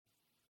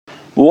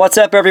What's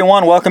up,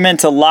 everyone? Welcome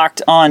into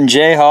Locked On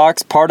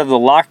Jayhawks, part of the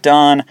Locked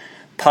On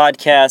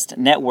Podcast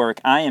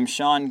Network. I am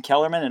Sean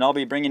Kellerman, and I'll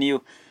be bringing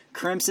you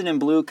Crimson and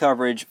Blue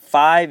coverage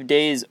 5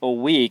 days a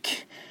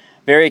week.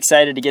 Very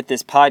excited to get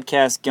this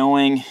podcast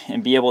going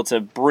and be able to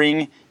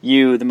bring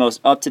you the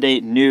most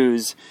up-to-date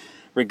news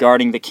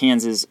regarding the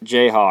Kansas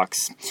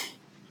Jayhawks.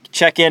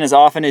 Check in as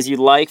often as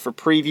you'd like for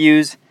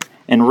previews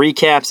and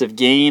recaps of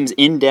games,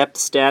 in-depth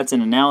stats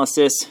and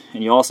analysis,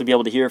 and you'll also be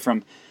able to hear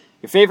from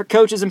your favorite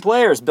coaches and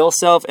players. Bill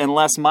Self and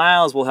Les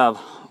Miles will have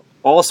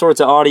all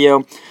sorts of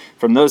audio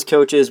from those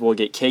coaches. We'll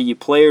get KU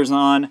players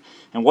on,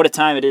 and what a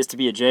time it is to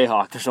be a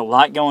Jayhawk. There's a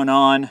lot going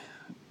on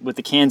with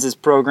the Kansas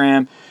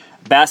program.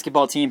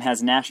 Basketball team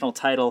has national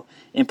title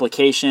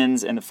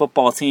implications, and the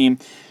football team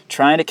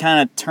trying to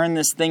kind of turn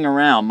this thing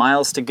around.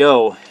 Miles to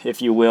go,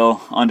 if you will,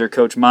 under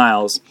Coach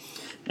Miles.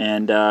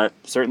 And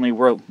certainly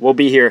we'll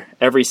be here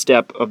every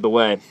step of the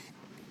way.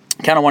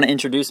 Kind of want to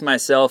introduce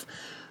myself.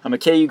 I'm a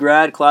KU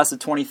grad, class of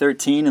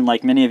 2013, and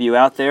like many of you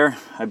out there,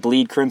 I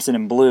bleed crimson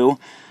and blue.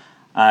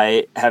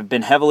 I have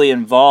been heavily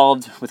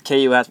involved with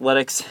KU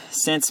athletics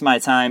since my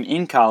time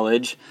in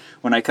college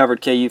when I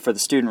covered KU for the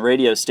student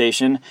radio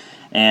station.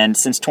 And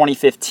since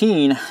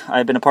 2015,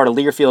 I've been a part of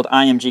Learfield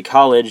IMG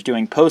College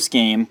doing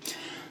post-game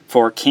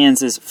for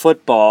Kansas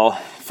football,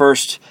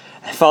 first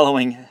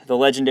following the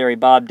legendary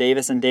Bob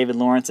Davis and David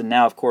Lawrence, and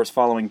now, of course,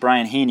 following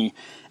Brian Haney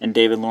and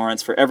David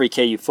Lawrence for every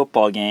KU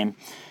football game.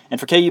 And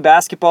for KU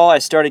basketball, I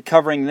started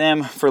covering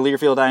them for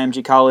Learfield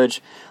IMG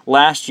College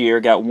last year.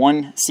 Got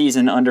one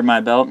season under my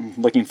belt.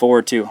 Looking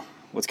forward to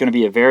what's going to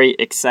be a very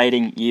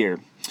exciting year.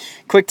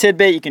 Quick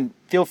tidbit, you can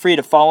feel free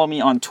to follow me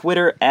on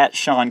Twitter at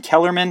Sean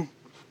Kellerman.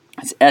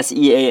 It's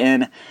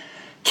S-E-A-N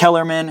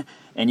Kellerman.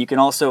 And you can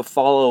also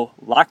follow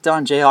Locked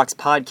On Jayhawks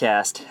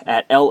podcast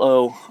at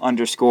LO_Jayhawks.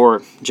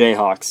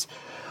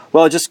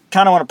 Well, I just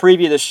kind of want to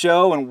preview the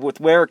show, and with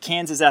where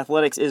Kansas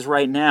athletics is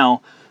right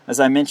now, as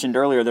I mentioned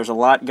earlier, there's a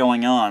lot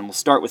going on. We'll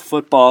start with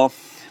football.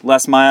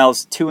 Les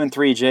Miles,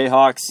 2-3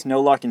 Jayhawks,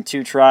 no luck in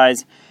 2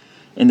 tries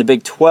in the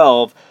Big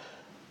 12.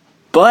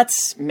 But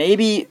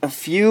maybe a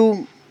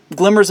few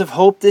glimmers of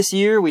hope this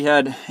year. We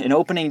had an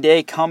opening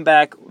day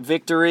comeback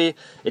victory.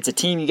 It's a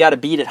team you got to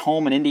beat at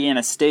home in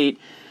Indiana State.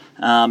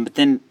 But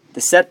then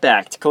the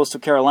setback to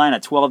Coastal Carolina,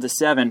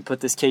 12-7,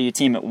 put this KU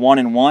team at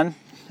 1-1.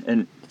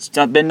 And it's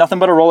been nothing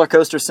but a roller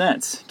coaster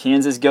since.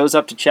 Kansas goes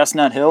up to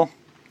Chestnut Hill,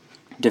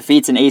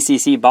 defeats an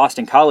ACC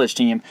Boston College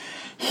team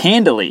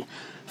handily,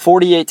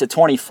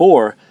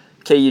 48-24.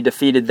 KU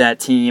defeated that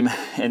team,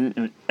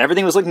 and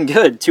everything was looking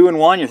good.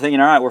 2-1, you're thinking,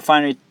 all right, we're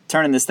finally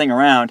turning this thing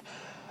around.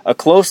 A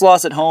close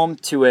loss at home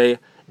to a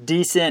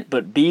decent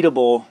but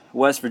beatable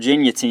West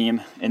Virginia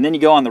team, and then you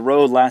go on the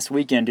road last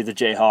weekend to the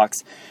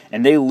Jayhawks,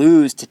 and they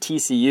lose to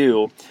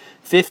TCU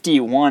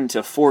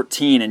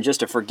 51-14 in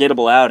just a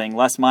forgettable outing.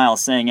 Les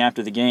Miles saying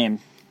after the game,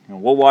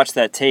 we'll watch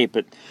that tape,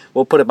 but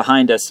we'll put it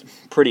behind us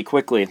pretty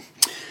quickly.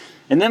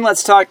 And then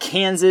let's talk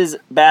Kansas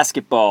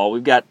basketball.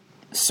 We've got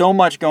so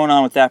much going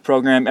on with that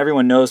program.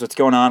 Everyone knows what's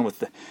going on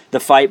with the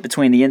fight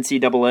between the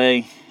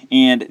NCAA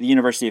and the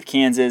University of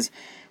Kansas.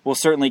 We'll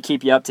certainly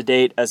keep you up to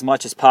date as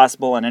much as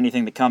possible on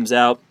anything that comes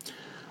out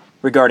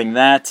regarding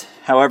that.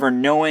 However,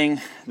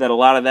 knowing that a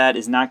lot of that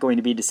is not going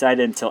to be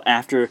decided until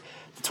after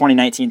the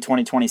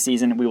 2019-2020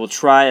 season, we will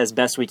try as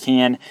best we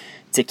can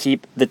to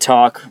keep the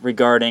talk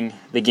regarding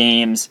the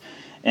games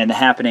and the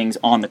happenings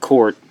on the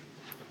court,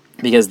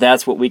 because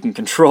that's what we can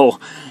control,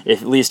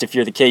 at least if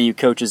you're the KU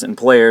coaches and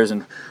players.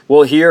 And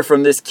we'll hear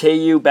from this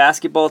KU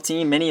basketball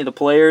team, many of the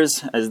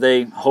players, as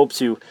they hope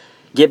to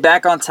get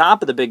back on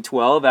top of the Big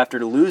 12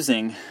 after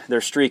losing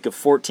their streak of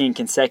 14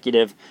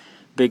 consecutive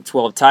Big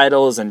 12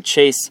 titles and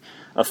chase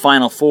a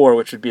Final Four,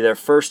 which would be their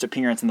first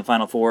appearance in the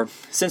Final Four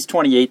since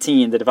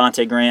 2018, the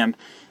Devontae Graham,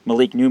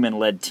 Malik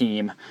Newman-led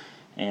team.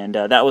 And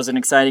that was an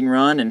exciting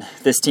run, and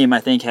this team, I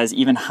think, has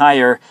even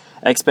higher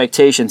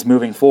expectations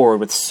moving forward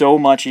with so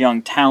much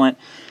young talent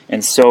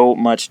and so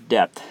much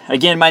depth.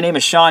 Again, my name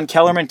is Sean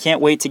Kellerman.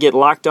 Can't wait to get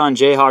Locked On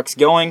Jayhawks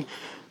going.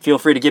 Feel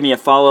free to give me a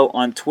follow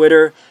on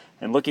Twitter,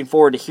 and looking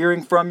forward to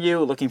hearing from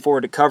you, looking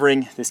forward to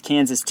covering this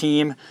Kansas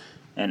team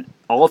and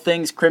all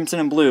things Crimson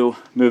and Blue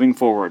moving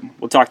forward.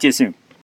 We'll talk to you soon.